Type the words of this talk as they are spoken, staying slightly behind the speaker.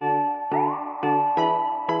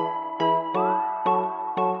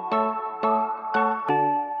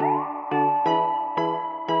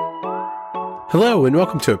Hello and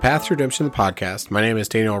welcome to A Path to Redemption, the podcast. My name is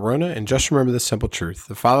Daniel Arona, and just remember this simple truth.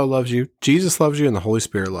 The Father loves you, Jesus loves you, and the Holy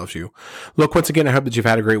Spirit loves you. Look, once again, I hope that you've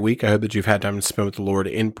had a great week. I hope that you've had time to spend with the Lord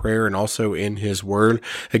in prayer and also in His Word.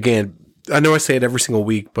 Again, I know I say it every single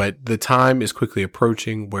week, but the time is quickly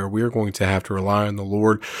approaching where we're going to have to rely on the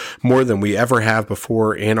Lord more than we ever have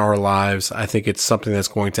before in our lives. I think it's something that's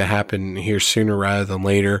going to happen here sooner rather than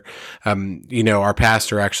later. Our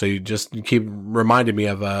pastor actually just keep reminding me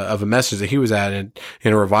of a message that he was at in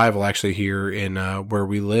a revival actually here in where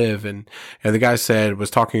we live, and the guy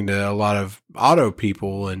was talking to a lot of auto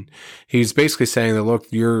people, and he's basically saying that, look,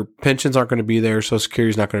 your pensions aren't going to be there, Social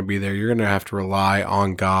Security's not going to be there. You're going to have to rely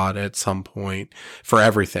on God at some point for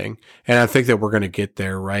everything. And I think that we're going to get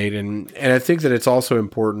there, right? And I think that it's also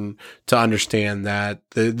important to understand that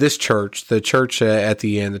this church, the church at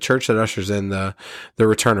the end, the church that ushers in the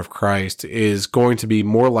return of Christ, is going to be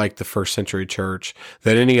more like the first century church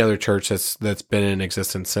than any other church that's been in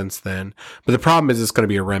existence since then. But the problem is it's going to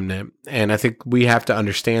be a remnant. And I think we have to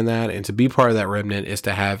understand that, and to be part of that remnant is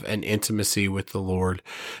to have an intimacy with the Lord,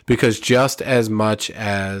 because just as much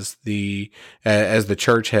as the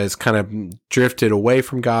church has kind of drifted away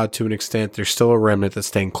from God to an extent, there's still a remnant that's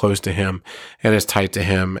staying close to Him and as tight to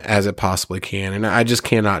Him as it possibly can. And I just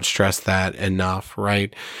cannot stress that enough,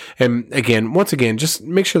 right? And again, once again, just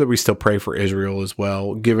make sure that we still pray for Israel as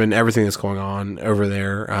well, given everything that's going on over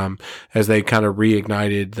there, as they kind of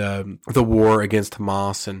reignited the war against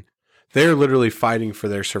Hamas, and they're literally fighting for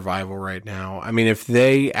their survival right now. I mean, if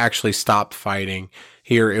they actually stopped fighting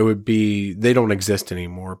here, it would be, they don't exist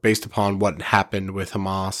anymore based upon what happened with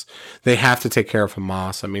Hamas. They have to take care of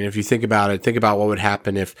Hamas. I mean, if you think about it, think about what would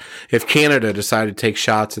happen if Canada decided to take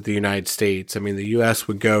shots at the United States. I mean, the U.S.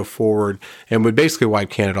 would go forward and would basically wipe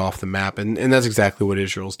Canada off the map. And that's exactly what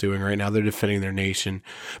Israel's doing right now. They're defending their nation.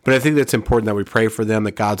 But I think that's important that we pray for them,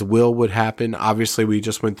 that God's will would happen. Obviously, we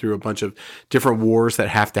just went through a bunch of different wars that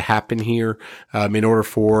have to happen here, in order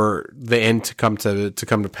for the end to come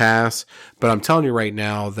to pass. But I'm telling you right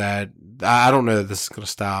now that I don't know that this is going to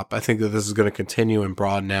stop. I think that this is going to continue and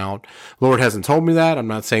broaden out. Lord hasn't told me that. I'm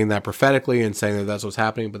not saying that prophetically and saying that that's what's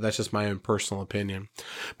happening, but that's just my own personal opinion.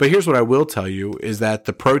 But here's what I will tell you is that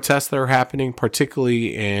the protests that are happening,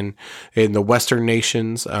 particularly in the Western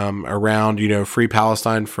nations, around, free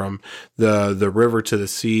Palestine from the river to the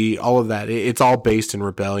sea, all of that, it's all based in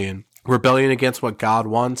rebellion. Rebellion against what God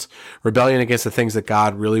wants, rebellion against the things that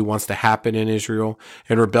God really wants to happen in Israel,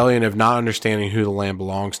 and rebellion of not understanding who the land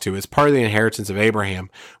belongs to. It's part of the inheritance of Abraham,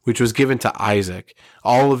 which was given to Isaac.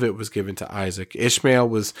 All of it was given to Isaac. Ishmael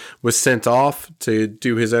was sent off to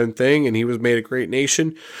do his own thing, and he was made a great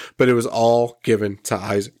nation, but it was all given to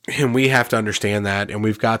Isaac. And we have to understand that, and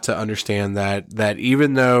we've got to understand that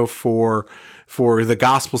even though for the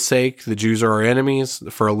gospel's sake, the Jews are our enemies.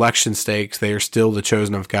 For election stakes, they are still the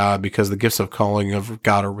chosen of God, because the gifts of calling of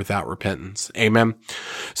God are without repentance. Amen.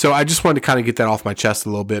 So I just wanted to kind of get that off my chest a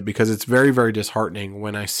little bit, because it's very, very disheartening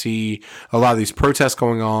when I see a lot of these protests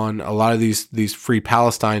going on, a lot of these free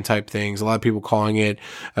Palestine type things, a lot of people calling it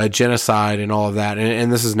a genocide and all of that. And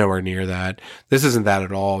this is nowhere near that. This isn't that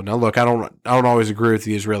at all. Now, look, I don't always agree with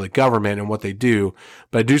the Israeli government and what they do,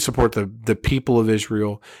 but I do support the people of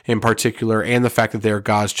Israel in particular, and the fact that they are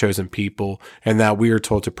God's chosen people, and that we are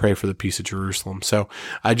told to pray for the peace of Jerusalem. So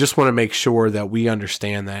I just want to make sure that we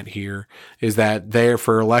understand that here is that they're,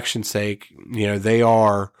 for election's sake, they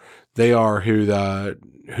are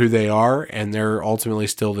who they are, and they're ultimately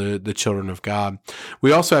still the children of God.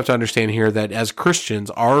 We also have to understand here that as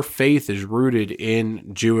Christians, our faith is rooted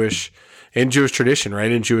in Jewish tradition, right?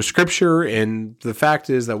 In Jewish scripture. And the fact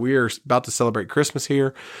is that we are about to celebrate Christmas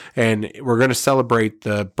here, and we're going to celebrate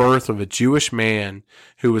the birth of a Jewish man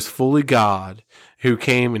who was fully God, who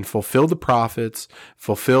came and fulfilled the prophets,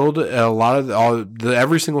 fulfilled a lot of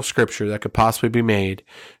every single scripture that could possibly be made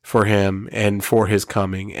for him and for his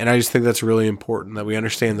coming. And I just think that's really important, that we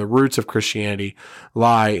understand the roots of Christianity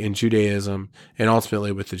lie in Judaism and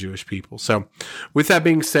ultimately with the Jewish people. So with that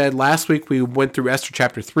being said, last week we went through Esther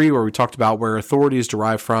chapter 3, where we talked about where authority is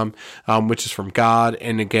derived from, which is from God.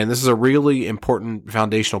 And again, this is a really important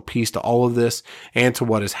foundational piece to all of this and to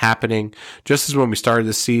what is happening. Just as when we started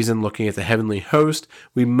this season looking at the heavenly host,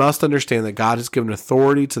 we must understand that God has given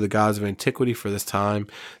authority to the gods of antiquity for this time,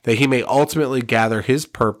 that he may ultimately gather his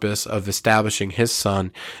purpose of establishing his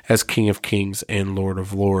son as King of Kings and Lord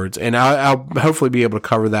of Lords. And I'll hopefully be able to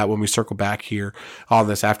cover that when we circle back here on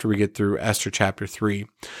this after we get through Esther chapter 3.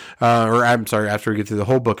 After we get through the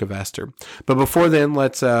whole book of Esther. But before then,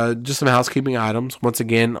 let's just some housekeeping items. Once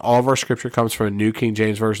again, all of our scripture comes from a New King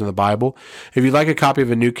James Version of the Bible. If you'd like a copy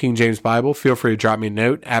of a New King James Bible, feel free to drop me a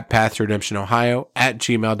note at Path to Redemption, Ohio,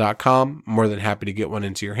 danielorohio@gmail.com. More than happy to get one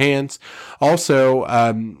into your hands. Also,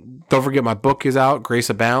 don't forget my book is out, Grace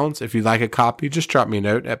Abounds. If you'd like a copy, just drop me a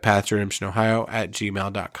note at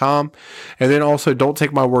pathtoredemptionohio@gmail.com. And then also, don't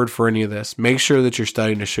take my word for any of this. Make sure that you're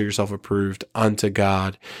studying to show yourself approved unto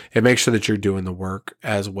God, and make sure that you're doing the work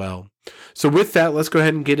as well. So with that, let's go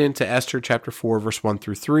ahead and get into Esther chapter 4, verse 1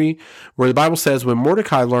 through 3, where the Bible says, when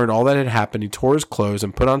Mordecai learned all that had happened, he tore his clothes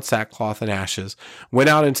and put on sackcloth and ashes, went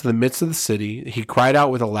out into the midst of the city. He cried out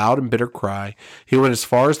with a loud and bitter cry. He went as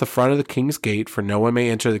far as the front of the king's gate, for no one may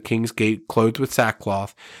enter the king's gate clothed with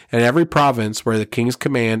sackcloth. And in every province where the king's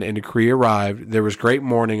command and decree arrived, there was great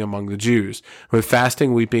mourning among the Jews, with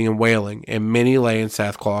fasting, weeping, and wailing, and many lay in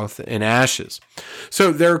sackcloth and ashes.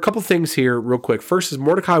 So there are a couple things here real quick. First is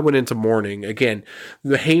Mordecai went into mourning. Again,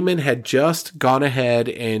 the Haman had just gone ahead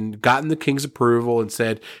and gotten the king's approval and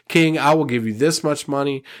said, King, I will give you this much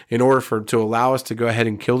money in order to allow us to go ahead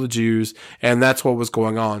and kill the Jews. And that's what was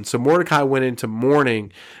going on. So Mordecai went into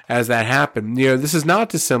mourning as that happened. This is not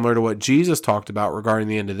dissimilar to what Jesus talked about regarding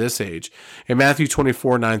the end of this age. In Matthew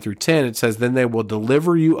 24, 9 through 10, it says, then they will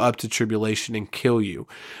deliver you up to tribulation and kill you,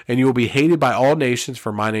 and you will be hated by all nations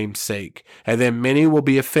for my name's sake. And then many will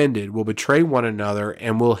be offended, will betray one another,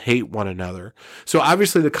 and will hate one another. So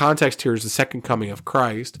obviously the context here is the second coming of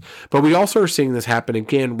Christ, but we also are seeing this happen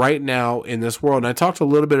again right now in this world. And I talked a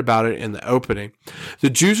little bit about it in the opening.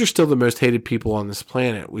 The Jews are still the most hated people on this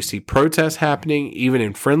planet. We see protests happening even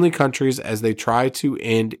in friendly countries as they try to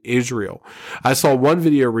end Israel. I saw one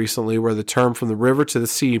video recently where the term from the river to the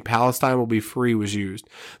sea, Palestine will be free, was used.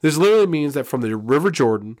 This literally means that from the River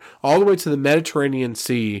Jordan all the way to the Mediterranean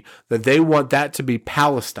Sea, that they want that to be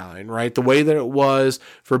Palestine, right? The way that it was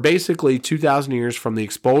for basically 2,000 years from the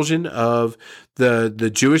expulsion of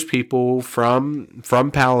the Jewish people from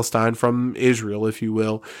Palestine, from Israel, if you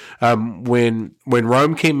will, when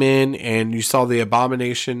Rome came in and you saw the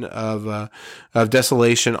abomination of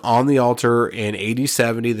desolation on the altar in AD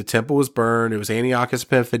 70, the temple was burned. It was Antiochus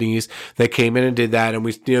Epiphanes that came in and did that, and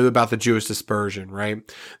we know about the Jewish dispersion, right?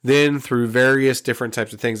 Then through various different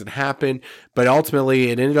types of things that happened, but ultimately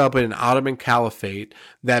it ended up in an Ottoman caliphate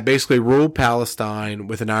that basically ruled Palestine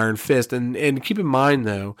with an iron fist. And keep in mind,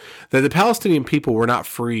 though, that the Palestinian people were not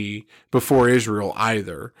free before Israel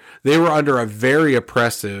either. They were under a very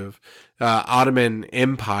oppressive Ottoman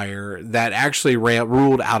Empire that actually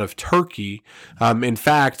ruled out of Turkey. In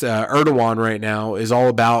fact, Erdogan right now is all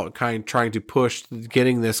about trying to push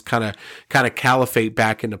getting this kind of caliphate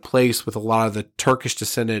back into place with a lot of the Turkish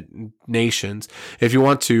descendant nations. If you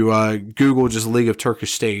want to Google just League of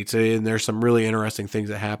Turkish States, and there's some really interesting things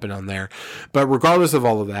that happen on there. But regardless of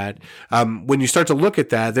all of that, when you start to look at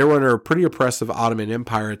that, they were under a pretty oppressive Ottoman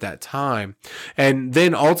Empire at that time. And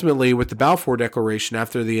then ultimately with the Balfour Declaration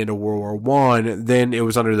after the end of World War I, then it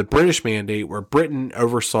was under the British mandate where Britain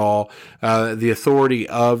oversaw the authority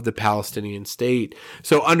of the Palestinian state.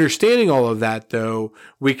 So understanding all of that, though,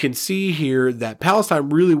 we can see here that Palestine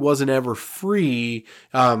really wasn't ever free,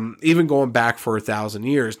 even going back for 1,000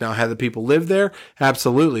 years. Now, had the people lived there?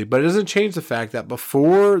 Absolutely. But it doesn't change the fact that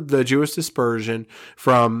before the Jewish dispersion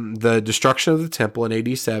from the destruction of the temple in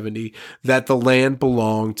AD 70, that the land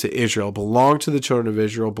belonged to Israel, belonged to the children of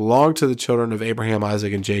Israel, belonged to the children of Abraham,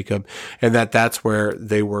 Isaac, and Jacob, and that's where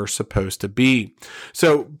they were supposed to be.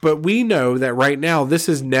 So, but we know that right now this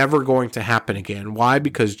is never going to happen again. Why?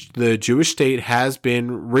 Because the Jewish state has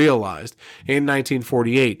been realized in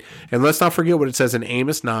 1948. And let's not forget what it says in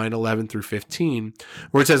Amos 9, 11 through 15,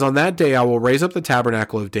 where it says, on that day I will raise up the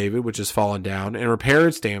tabernacle of David, which has fallen down, and repair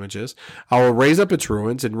its damages. I will raise up its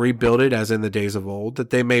ruins and rebuild it as in the days of old, that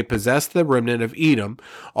they may possess the remnant of Edom,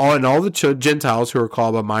 all the Gentiles who are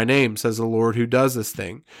called by my name, says the Lord who does this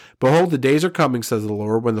thing. Behold, the days are coming, says the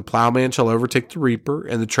Lord, when the plowman shall overtake the reaper,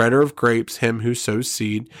 and the treader of grapes him who sows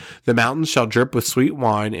seed. The mountains shall drip with sweet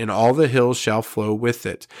wine, and all the hills shall flow with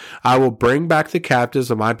it. I will bring back the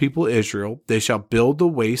captives of my people Israel. They shall build the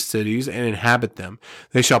waste cities and inhabit them.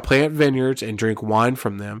 They shall plant vineyards and drink wine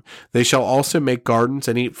from them. They shall also make gardens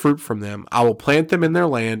and eat fruit from them. I will plant them in their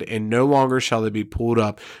land, and no longer shall they be pulled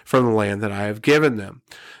up from the land that I have given them,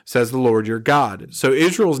 says the Lord your God. So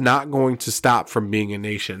Israel's not going to stop from being a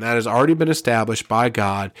nation. That has already been established by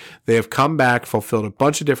God. They have come back, fulfilled a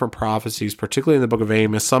bunch of different prophecies, particularly in the book of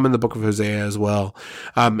Amos, some in the book of Hosea as well,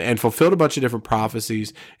 and fulfilled a bunch of different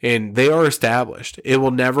prophecies, and they are established. It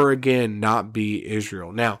will never again not be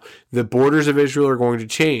Israel. Now, the borders of Israel are going to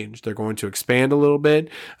change. They're going to expand a little bit.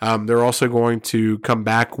 They're also going to come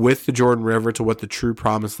back with the Jordan River to what the true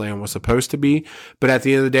promised land was supposed to be. But at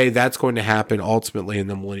the end of the day, that's going to happen ultimately in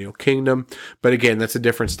the millennial kingdom. But again, that's a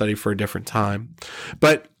different study for a different time.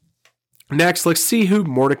 But Next, let's see who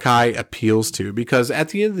Mordecai appeals to, because at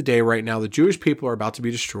the end of the day, right now, the Jewish people are about to be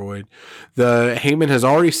destroyed. Haman has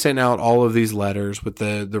already sent out all of these letters with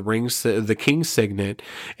the rings, the king's signet,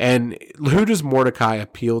 and who does Mordecai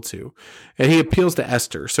appeal to? And he appeals to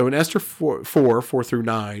Esther. So in Esther 4 through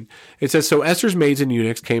 9, it says, "So Esther's maids and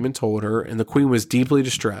eunuchs came and told her, and the queen was deeply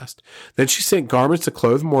distressed. Then she sent garments to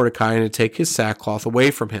clothe Mordecai and to take his sackcloth away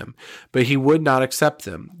from him, but he would not accept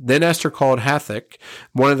them. Then Esther called Hathach,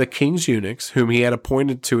 one of the king's eunuchs, whom he had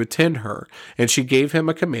appointed to attend her, and she gave him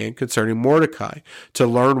a command concerning Mordecai, to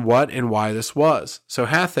learn what and why this was. So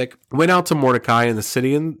Hathach went out to Mordecai in the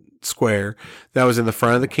city and square that was in the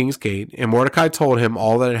front of the king's gate, and Mordecai told him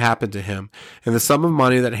all that had happened to him, and the sum of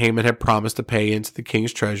money that Haman had promised to pay into the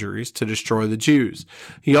king's treasuries to destroy the Jews.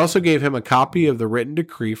 He also gave him a copy of the written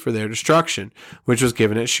decree for their destruction, which was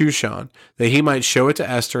given at Shushan, that he might show it to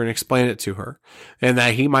Esther and explain it to her, and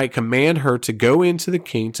that he might command her to go into the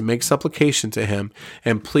king to make supplication to him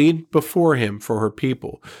and plead before him for her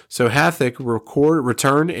people. So Hathach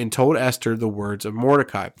returned and told Esther the words of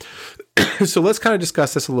Mordecai." So let's kind of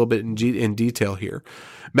discuss this a little bit in detail here.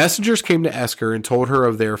 Messengers came to Esther and told her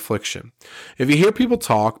of their affliction. If you hear people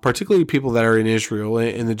talk, particularly people that are in Israel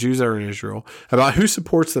and the Jews that are in Israel, about who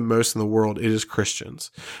supports them most in the world, it is Christians,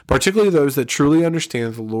 particularly those that truly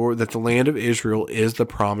understand the Lord, that the land of Israel is the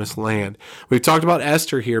promised land. We've talked about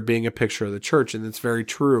Esther here being a picture of the church, and it's very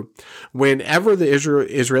true. Whenever the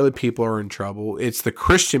Israeli people are in trouble, it's the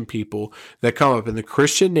Christian people that come up and the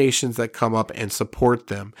Christian nations that come up and support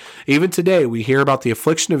them. Even today, we hear about the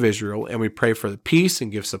affliction of Israel, and we pray for the peace and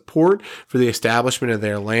give support for the establishment of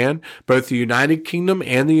their land. Both the United Kingdom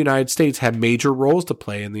and the United States have major roles to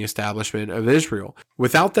play in the establishment of Israel.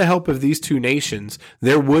 Without the help of these two nations,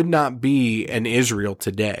 there would not be an Israel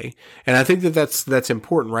today. And I think that that's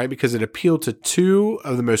important, right? Because it appealed to two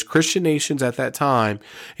of the most Christian nations at that time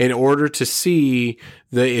in order to see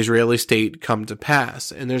the Israeli state come to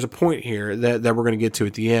pass. And there's a point here that we're going to get to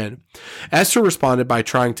at the end. Esther responded by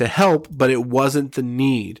trying to help, but it wasn't the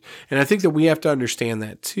need. And I think that we have to understand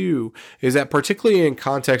that too, is that particularly in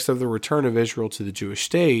context of the return of Israel to the Jewish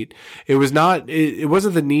state, it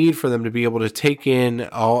wasn't the need for them to be able to take in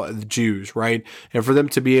all the Jews, right? And for them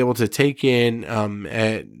to be able to take in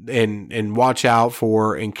and watch out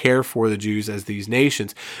for and care for the Jews as these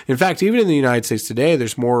nations. In fact, even in the United States today,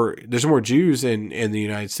 there's more Jews in the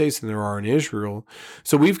United States than there are in Israel.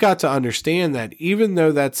 So we've got to understand that even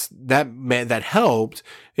though that helped,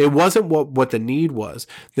 it wasn't what the need was.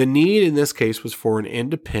 The need in this case was for an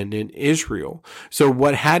independent Israel. So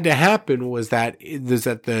what had to happen was that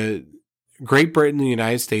the Great Britain and the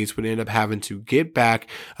United States would end up having to get back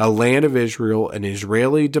a land of Israel, an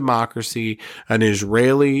Israeli democracy, an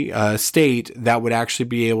Israeli state that would actually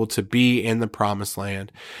be able to be in the promised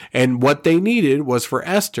land. And what they needed was for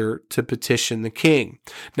Esther to petition the king.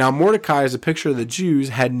 Now, Mordecai, as a picture of the Jews,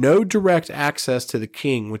 had no direct access to the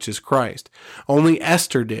king, which is Christ. Only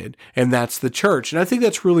Esther did, and that's the church. And I think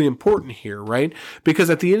that's really important here, right? Because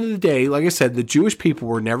at the end of the day, like I said, the Jewish people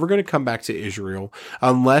were never going to come back to Israel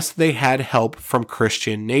unless they had help from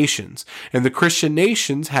Christian nations. And the Christian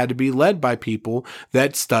nations had to be led by people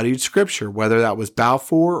that studied scripture, whether that was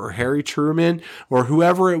Balfour or Harry Truman or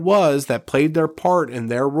whoever it was that played their part in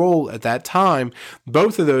their role at that time.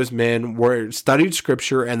 Both of those men studied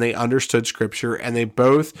scripture and they understood scripture, and they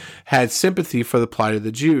both had sympathy for the plight of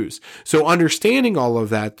the Jews. So understanding all of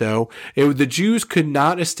that, though, the Jews could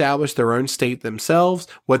not establish their own state themselves.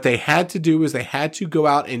 What they had to do is they had to go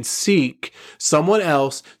out and seek someone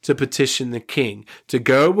else to petition the king, to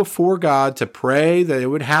go before God, to pray that it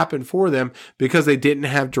would happen for them, because they didn't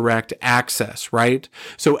have direct access, right?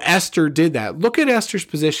 So Esther did that. Look at Esther's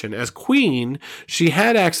position. As queen, she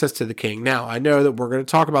had access to the king. Now, I know that we're going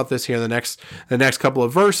to talk about this here in the next couple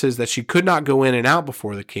of verses, that she could not go in and out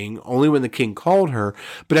before the king, only when the king called her.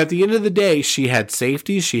 But at the end of the day, she had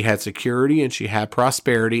safety, she had security, and she had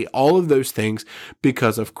prosperity, all of those things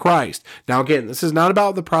because of Christ. Now, again, this is not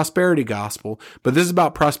about the prosperity gospel, but this is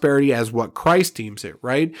about prosperity as what Christ deems it,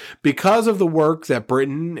 right? Because of the work that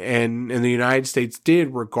Britain and the United States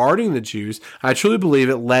did regarding the Jews, I truly believe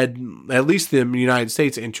it led at least the United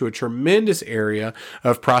States into a tremendous area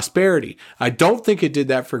of prosperity. I don't think it did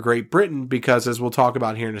that for Great Britain because, as we'll talk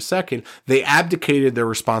about here in a second, they abdicated their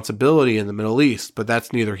responsibility in the Middle East, but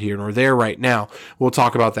that's neither here nor there right now. We'll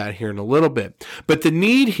talk about that here in a little bit. But the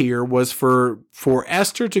need here was for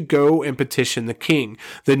Esther to go and petition the king.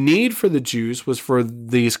 The need for the Jews was for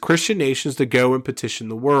these Christian nations to go and petition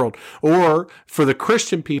the world, or for the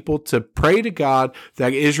Christian people to pray to God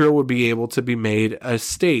that Israel would be able to be made a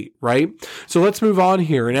state, right? So let's move on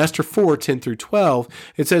here. In Esther 4:10 through 12,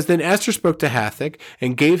 it says, Then Esther spoke to Hathach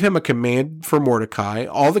and gave him a command for Mordecai,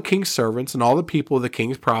 all the king's servants and all the people of the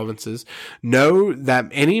king's provinces, know that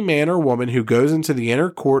any man or woman who goes into the inner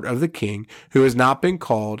court of the king who has not been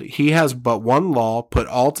called, he has but one law, put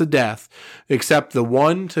all to death, except the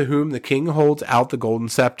one to whom the king holds out the golden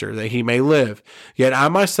scepter, that he may live. Yet I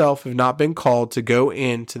myself have not been called to go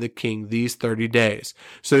in to the king these 30 days.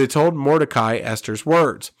 So they told Mordecai Esther's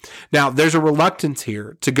words. Now, there's a reluctance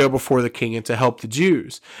here to go before the king and to help the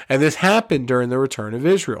Jews. And this happened during the return of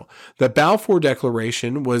Israel. The Balfour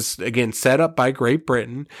Declaration was, again, set up by Great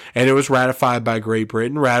Britain, and it was ratified by Great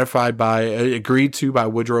Britain, agreed to by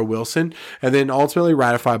Woodrow Wilson, and then ultimately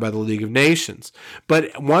ratified by the League of Nations.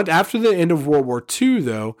 But after the end of World War II,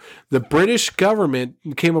 though, the British government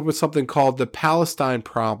came up with something called the Palestine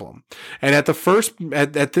problem. And at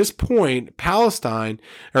this point,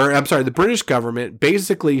 the British government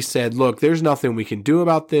basically said, look, there's nothing we can do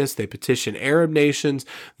about this. They petitioned Arab nations.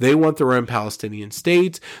 They want their own Palestinian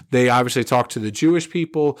state. They obviously talked to the Jewish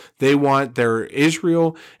people. They want their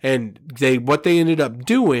Israel. And what they ended up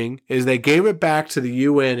doing is they gave it back to the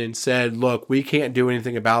UN and said, look, we can't do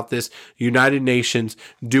anything about this. United Nations,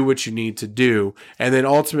 do what you need to do. And then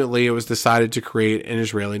ultimately it was decided to create an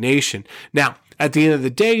Israeli nation. Now, at the end of the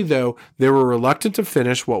day, though, they were reluctant to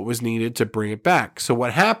finish what was needed to bring it back. So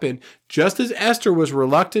what happened, just as Esther was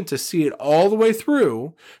reluctant to see it all the way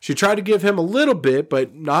through, she tried to give him a little bit,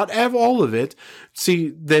 but not have all of it.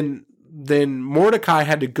 Then Mordecai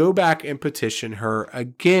had to go back and petition her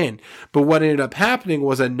again. But what ended up happening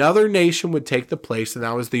was another nation would take the place, and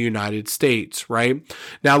that was the United States, right?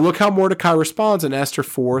 Now look how Mordecai responds in Esther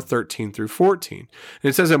 4:13 through 14. And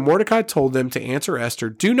it says that Mordecai told them to answer Esther,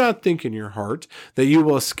 do not think in your heart that you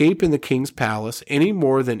will escape in the king's palace any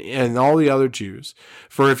more than in all the other Jews.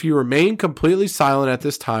 For if you remain completely silent at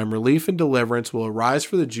this time, relief and deliverance will arise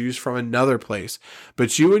for the Jews from another place,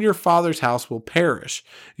 but you and your father's house will perish.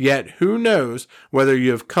 Yet who knows whether you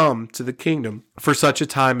have come to the kingdom for such a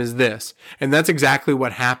time as this? And that's exactly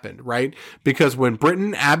what happened, right? Because when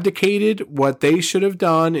Britain abdicated what they should have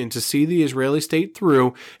done and to see the Israeli state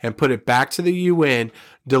through and put it back to the UN,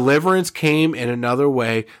 deliverance came in another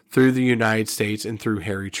way through the United States and through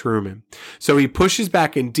Harry Truman. So he pushes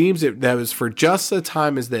back and deems it that was for just a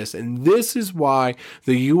time as this. And this is why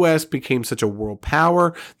the U.S. became such a world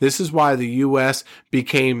power. This is why the U.S.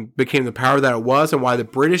 became the power that it was, and why the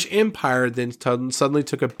British Empire then suddenly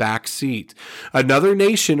took a back seat. Another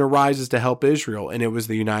nation arises to help Israel, and it was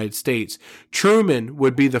the United States. Truman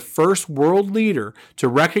would be the first world leader to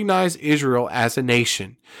recognize Israel as a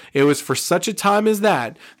nation. It was for such a time as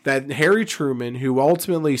that Harry Truman, who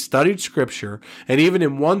ultimately studied scripture and even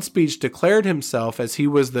in one speech declared himself as he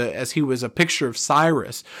was a picture of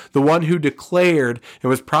Cyrus, the one who declared, and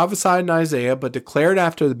was prophesied in Isaiah, but declared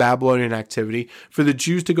after the Babylonian activity for the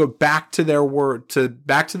Jews to go back to their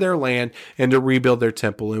land and to rebuild their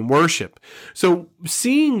temple and worship. So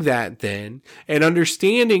seeing that then and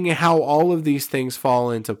understanding how all of these things fall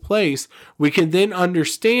into place, we can then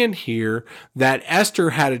understand here that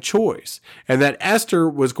Esther had a choice, and that Esther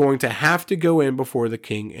was going to have to go in before the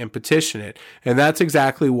king and petition it. And that's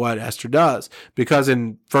exactly what Esther does, because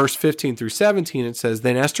in verse 15 through 17 it says,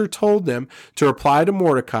 Then Esther told them to reply to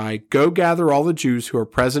Mordecai, Go gather all the Jews who are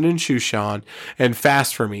present in Shushan and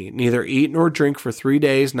fast for me, neither eat nor drink for 3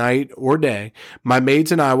 days, night or day. My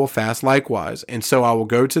maids and I will fast likewise, and so I will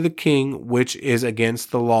go to the king, which is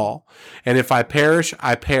against the law. And if I perish,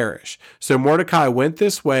 I perish. So Mordecai went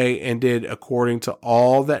this way and did according to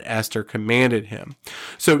all that Esther commanded him.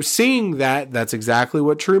 So seeing that, that's exactly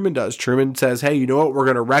what Truman does. Truman says, hey, you know what? We're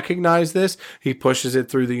going to recognize this. He pushes it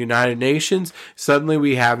through the United Nations. Suddenly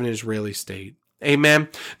we have an Israeli state. Amen.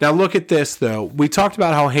 Now look at this, though. We talked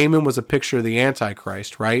about how Haman was a picture of the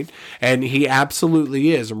Antichrist, right? And he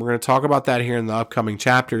absolutely is. And we're going to talk about that here in the upcoming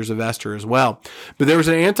chapters of Esther as well. But there was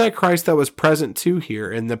an Antichrist that was present too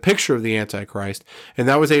here in the picture of the Antichrist, and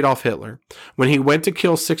that was Adolf Hitler. When he went to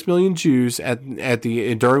kill 6 million Jews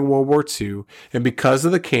during World War II, and because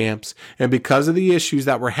of the camps and because of the issues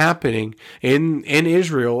that were happening in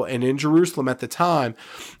Israel and in Jerusalem at the time,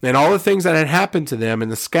 and all the things that had happened to them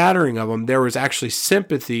and the scattering of them, there was actually actually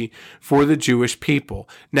sympathy for the Jewish people.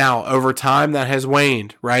 Now, over time, that has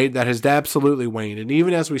waned, right? That has absolutely waned. And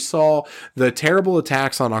even as we saw the terrible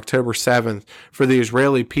attacks on October 7th for the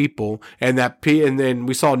Israeli people, and then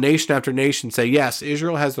we saw nation after nation say, yes,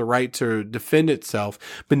 Israel has the right to defend itself.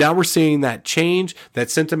 But now we're seeing that change. That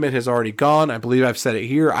sentiment has already gone. I believe I've said it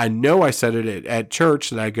here. I know I said it at church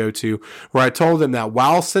that I go to, where I told them that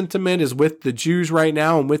while sentiment is with the Jews right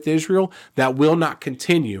now and with Israel, that will not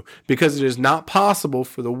continue, because it is not possible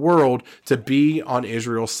for the world to be on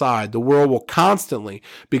Israel's side. The world will constantly,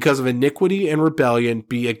 because of iniquity and rebellion,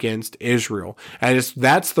 be against Israel. And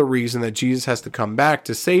that's the reason that Jesus has to come back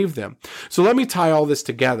to save them. So let me tie all this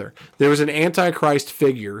together. There was an Antichrist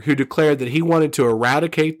figure who declared that he wanted to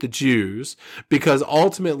eradicate the Jews because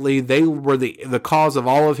ultimately they were the cause of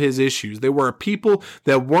all of his issues. They were a people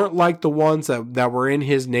that weren't like the ones that were in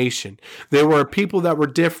his nation. They were a people that were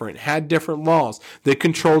different, had different laws. They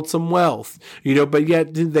controlled some wealth, but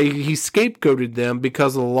yet he scapegoated them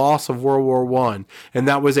because of the loss of World War I, and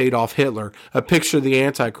that was Adolf Hitler, a picture of the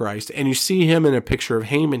Antichrist. And you see him in a picture of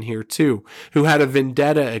Haman here too, who had a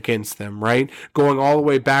vendetta against them, right? Going all the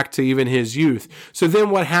way back to even his youth. So then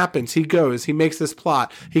what happens? He makes this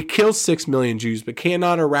plot. He kills 6 million Jews, but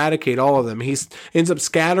cannot eradicate all of them. He ends up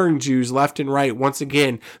scattering Jews left and right. Once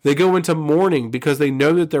again, they go into mourning because they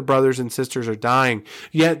know that their brothers and sisters are dying.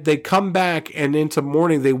 Yet they come back and into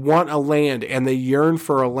mourning. They want a land and they yearn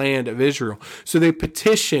for a land of Israel. So they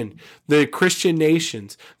petition the Christian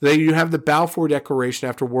nations. You have the Balfour Declaration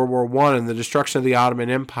after World War I and the destruction of the Ottoman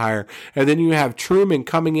Empire. And then you have Truman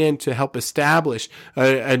coming in to help establish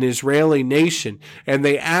an Israeli nation. And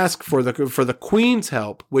they ask for the Queen's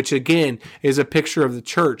help, which again is a picture of the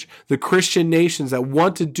church, the Christian nations that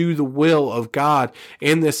want to do the will of God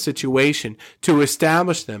in this situation to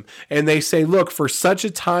establish them. And they say, look, for such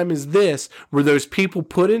a time as this, were those people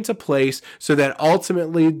put into place so that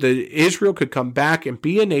ultimately Israel could come back and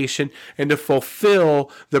be a nation and to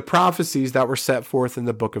fulfill the prophecies that were set forth in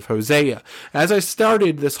the book of Hosea. As I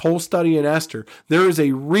started this whole study in Esther, there is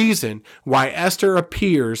a reason why Esther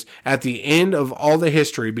appears at the end of all the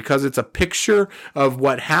history, because it's a picture of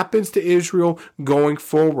what happens to Israel going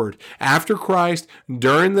forward after Christ,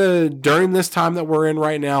 during this time that we're in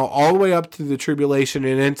right now, all the way up to the tribulation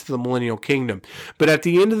and into the millennial kingdom. But at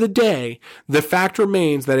the end of the day, the fact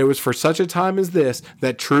remains that it was for such a time as this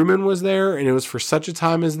that Truman was there, and it was for such a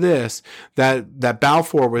time as this that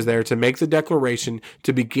Balfour was there to make the declaration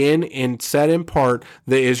to begin and set in part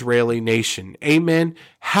the Israeli nation. Amen.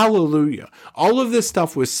 Hallelujah. All of this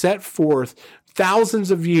stuff was set forth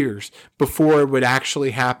thousands of years before it would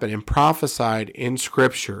actually happen and prophesied in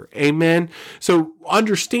Scripture. Amen. So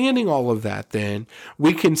understanding all of that, then,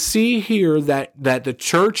 we can see here that the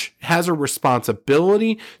church has a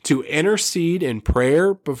responsibility to intercede in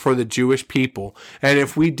prayer for the Jewish people. And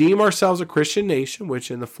if we deem ourselves a Christian nation, which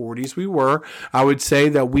in the 40s we were, I would say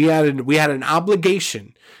that we had an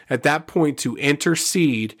obligation at that point to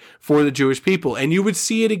intercede for the Jewish people. And you would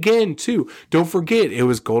see it again, too. Don't forget, it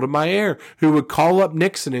was Golda Meir who would call up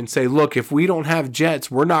Nixon and say, look, if we don't have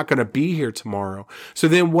jets, we're not going to be here tomorrow. So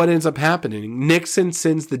then what ends up happening? Nixon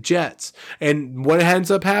sends the jets. And what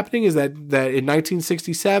ends up happening is that in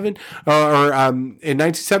 1967 or in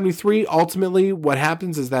 1973, ultimately what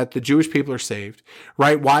happens is that the Jewish people are saved,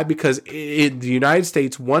 right? Why? Because the United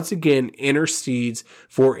States once again intercedes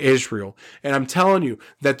for Israel. And I'm telling you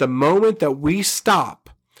that the moment that we stop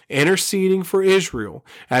interceding for Israel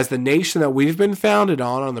as the nation that we've been founded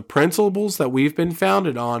on the principles that we've been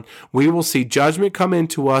founded on, we will see judgment come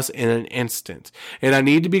into us in an instant. And I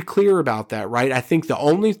need to be clear about that, right? I think the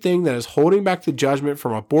only thing that is holding back the judgment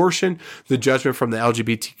from abortion, the judgment from the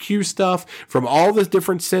LGBTQ stuff, from all the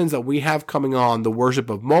different sins that we have coming on, the worship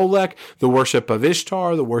of Molech, the worship of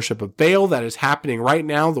Ishtar, the worship of Baal that is happening right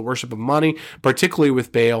now, the worship of money, particularly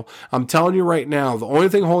with Baal. I'm telling you right now, the only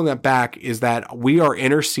thing holding that back is that we are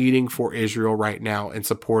interceding for Israel right now and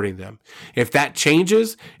supporting them. If that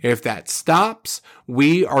changes, if that stops,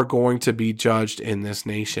 we are going to be judged in this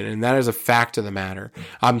nation. And that is a fact of the matter.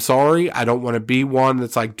 I'm sorry. I don't want to be one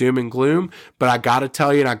that's like doom and gloom, but I got to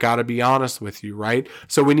tell you and I got to be honest with you, right?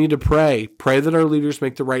 So we need to pray that our leaders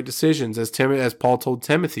make the right decisions, as Paul told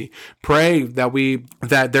Timothy. Pray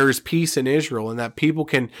that there is peace in Israel and that people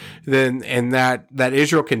can that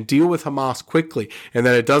Israel can deal with Hamas quickly and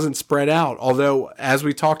that it doesn't spread out. Although, as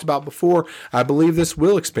we talked talked about before, I believe this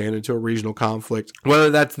will expand into a regional conflict. Whether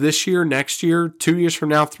that's this year, next year, 2 years from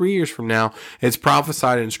now, 3 years from now, it's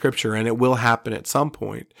prophesied in Scripture, and it will happen at some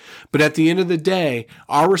point. But at the end of the day,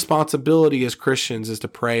 our responsibility as Christians is to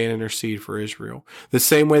pray and intercede for Israel, the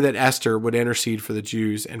same way that Esther would intercede for the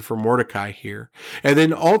Jews and for Mordecai here. And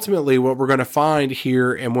then ultimately what we're going to find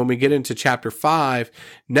here, and when we get into chapter 5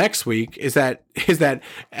 next week, is that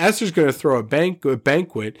Esther's going to throw a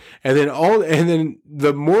banquet, and then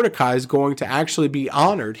the Mordecai is going to actually be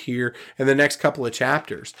honored here in the next couple of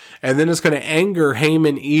chapters. And then it's going to anger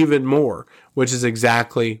Haman even more, which is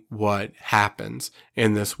exactly what happens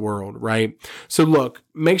in this world, right? So look,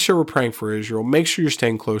 make sure we're praying for Israel. Make sure you're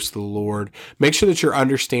staying close to the Lord. Make sure that you're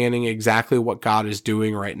understanding exactly what God is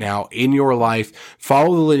doing right now in your life.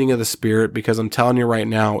 Follow the leading of the Spirit, because I'm telling you right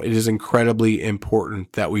now, it is incredibly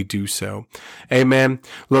important that we do so. Amen.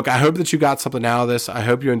 Look, I hope that you got something out of this. I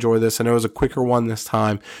hope you enjoy this. I know it was a quicker one this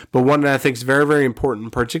time, but one that I think is very, very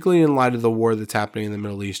important, particularly in light of the war that's happening in the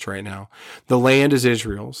Middle East right now. The land is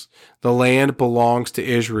Israel's. The land belongs to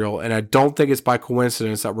Israel, and I don't think it's by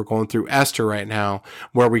coincidence that we're going through Esther right now,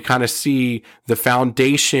 where we kind of see the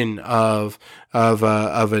foundation of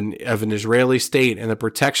an Israeli state and the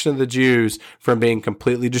protection of the Jews from being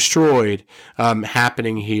completely destroyed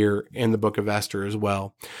happening here in the book of Esther as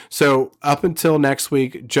well. So up until next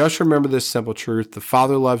week, just remember this simple truth: the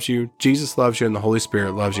Father loves you, Jesus loves you, and the Holy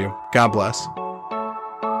Spirit loves you. God bless.